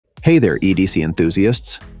Hey there, EDC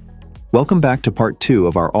enthusiasts! Welcome back to part 2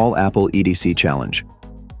 of our All-Apple EDC Challenge.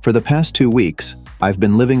 For the past 2 weeks, I've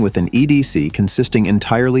been living with an EDC consisting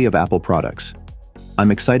entirely of Apple products.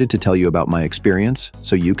 I'm excited to tell you about my experience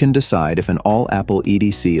so you can decide if an All-Apple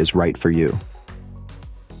EDC is right for you.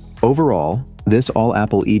 Overall, this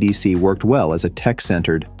All-Apple EDC worked well as a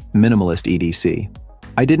tech-centered, minimalist EDC.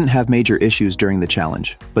 I didn't have major issues during the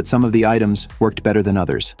challenge, but some of the items worked better than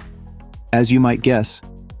others. As you might guess,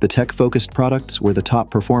 the tech-focused products were the top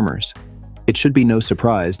performers. It should be no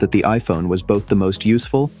surprise that the iPhone was both the most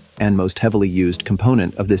useful and most heavily used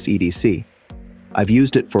component of this EDC. I've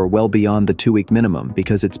used it for well beyond the 2-week minimum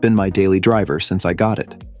because it's been my daily driver since I got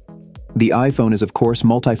it. The iPhone is of course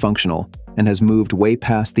multifunctional and has moved way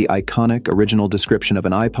past the iconic original description of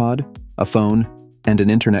an iPod, a phone, and an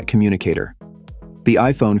internet communicator. The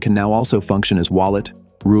iPhone can now also function as wallet,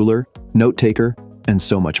 ruler, note-taker, and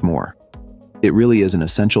so much more. It really is an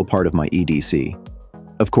essential part of my EDC.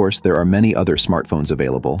 Of course, there are many other smartphones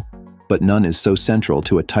available, but none is so central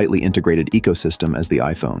to a tightly integrated ecosystem as the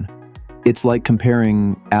iPhone. It's like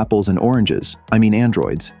comparing apples and oranges,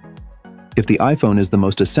 Androids. If the iPhone is the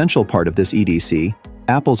most essential part of this EDC,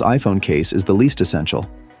 Apple's iPhone case is the least essential.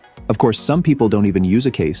 Of course, some people don't even use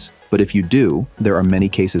a case, but if you do, there are many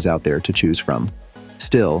cases out there to choose from.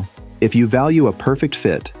 Still, if you value a perfect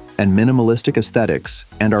fit and minimalistic aesthetics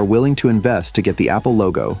and are willing to invest to get the Apple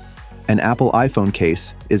logo, an Apple iPhone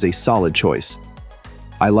case is a solid choice.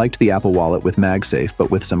 I liked the Apple Wallet with MagSafe,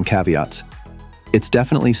 but with some caveats. It's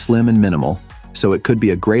definitely slim and minimal, so it could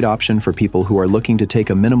be a great option for people who are looking to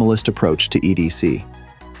take a minimalist approach to EDC.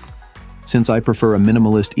 Since I prefer a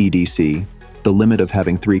minimalist EDC, the limit of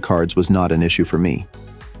having 3 cards was not an issue for me.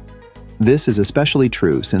 This is especially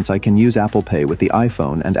true since I can use Apple Pay with the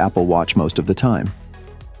iPhone and Apple Watch most of the time.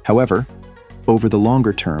 However, over the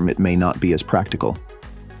longer term, it may not be as practical.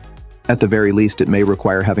 At the very least, it may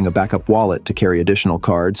require having a backup wallet to carry additional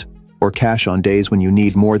cards or cash on days when you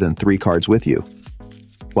need more than 3 cards with you.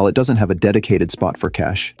 While it doesn't have a dedicated spot for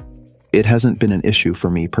cash, it hasn't been an issue for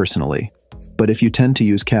me personally. But if you tend to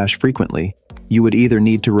use cash frequently, you would either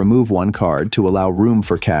need to remove one card to allow room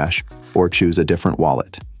for cash or choose a different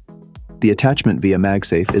wallet. The attachment via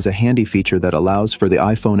MagSafe is a handy feature that allows for the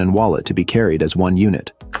iPhone and wallet to be carried as one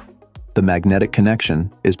unit. The magnetic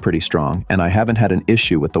connection is pretty strong, and I haven't had an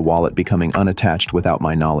issue with the wallet becoming unattached without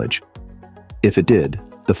my knowledge. If it did,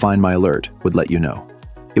 the Find My Alert would let you know.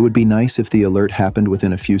 It would be nice if the alert happened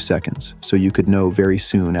within a few seconds, so you could know very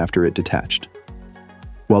soon after it detached.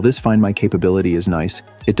 While this Find My capability is nice,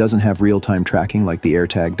 it doesn't have real-time tracking like the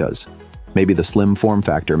AirTag does. Maybe the slim form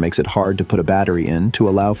factor makes it hard to put a battery in to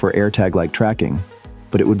allow for AirTag-like tracking,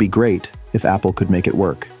 but it would be great if Apple could make it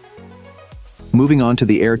work. Moving on to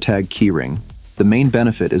the AirTag keyring, the main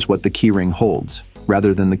benefit is what the keyring holds,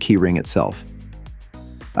 rather than the keyring itself.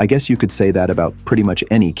 I guess you could say that about pretty much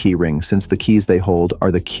any keyring since the keys they hold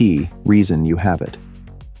are the key reason you have it.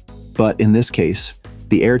 But in this case,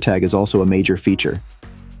 the AirTag is also a major feature.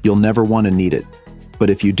 You'll never want to need it, but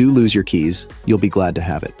if you do lose your keys, you'll be glad to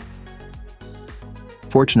have it.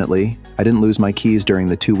 Fortunately, I didn't lose my keys during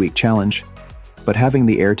the 2-week challenge, but having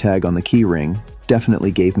the AirTag on the keyring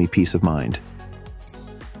definitely gave me peace of mind.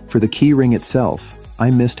 For the keyring itself,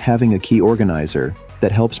 I missed having a key organizer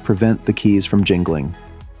that helps prevent the keys from jingling.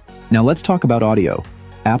 Now let's talk about audio.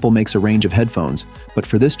 Apple makes a range of headphones, but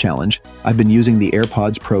for this challenge, I've been using the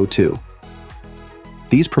AirPods Pro 2.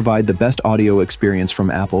 These provide the best audio experience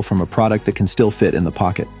from Apple from a product that can still fit in the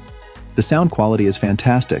pocket. The sound quality is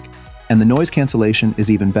fantastic, and the noise cancellation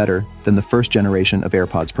is even better than the first generation of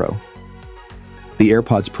AirPods Pro. The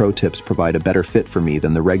AirPods Pro tips provide a better fit for me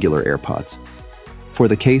than the regular AirPods. For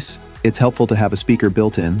the case, it's helpful to have a speaker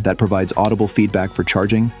built in that provides audible feedback for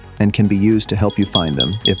charging and can be used to help you find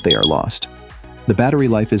them if they are lost. The battery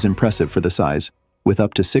life is impressive for the size, with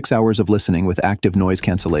up to 6 hours of listening with active noise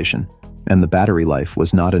cancellation, and the battery life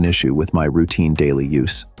was not an issue with my routine daily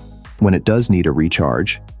use. When it does need a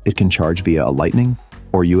recharge, it can charge via a Lightning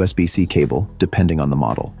or USB-C cable, depending on the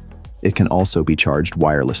model. It can also be charged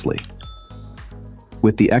wirelessly.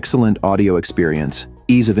 With the excellent audio experience,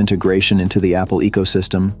 ease of integration into the Apple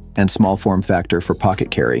ecosystem, and small form factor for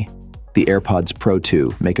pocket carry, the AirPods Pro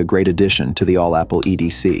 2 make a great addition to the All-Apple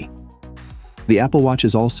EDC. The Apple Watch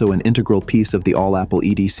is also an integral piece of the All-Apple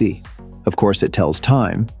EDC. Of course, it tells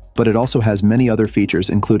time, but it also has many other features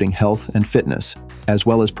including health and fitness, as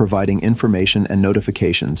well as providing information and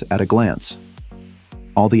notifications at a glance.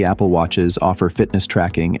 All the Apple Watches offer fitness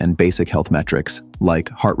tracking and basic health metrics, like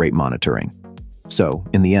heart rate monitoring. So,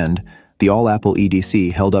 in the end, the All-Apple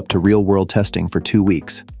EDC held up to real-world testing for 2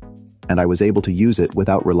 weeks. and I was able to use it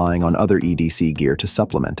without relying on other EDC gear to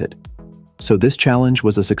supplement it. So this challenge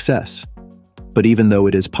was a success. But even though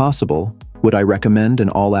it is possible, would I recommend an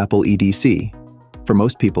all-Apple EDC? For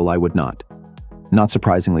most people, I would not. Not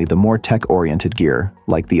surprisingly, the more tech-oriented gear,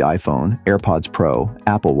 like the iPhone, AirPods Pro,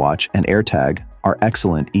 Apple Watch, and AirTag, are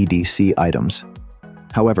excellent EDC items.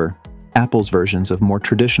 However, Apple's versions of more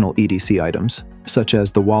traditional EDC items, such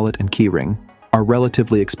as the wallet and keyring, are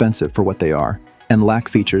relatively expensive for what they are and lack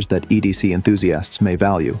features that EDC enthusiasts may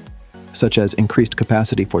value, such as increased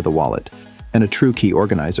capacity for the wallet and a true key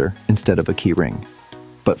organizer instead of a key ring.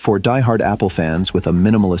 But for die-hard Apple fans with a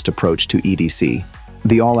minimalist approach to EDC,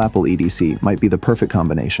 the all-Apple EDC might be the perfect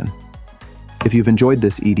combination. If you've enjoyed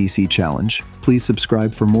this EDC challenge, please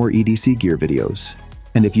subscribe for more EDC gear videos.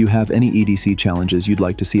 And if you have any EDC challenges you'd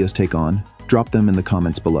like to see us take on, drop them in the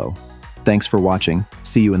comments below. Thanks for watching.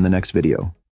 See you in the next video.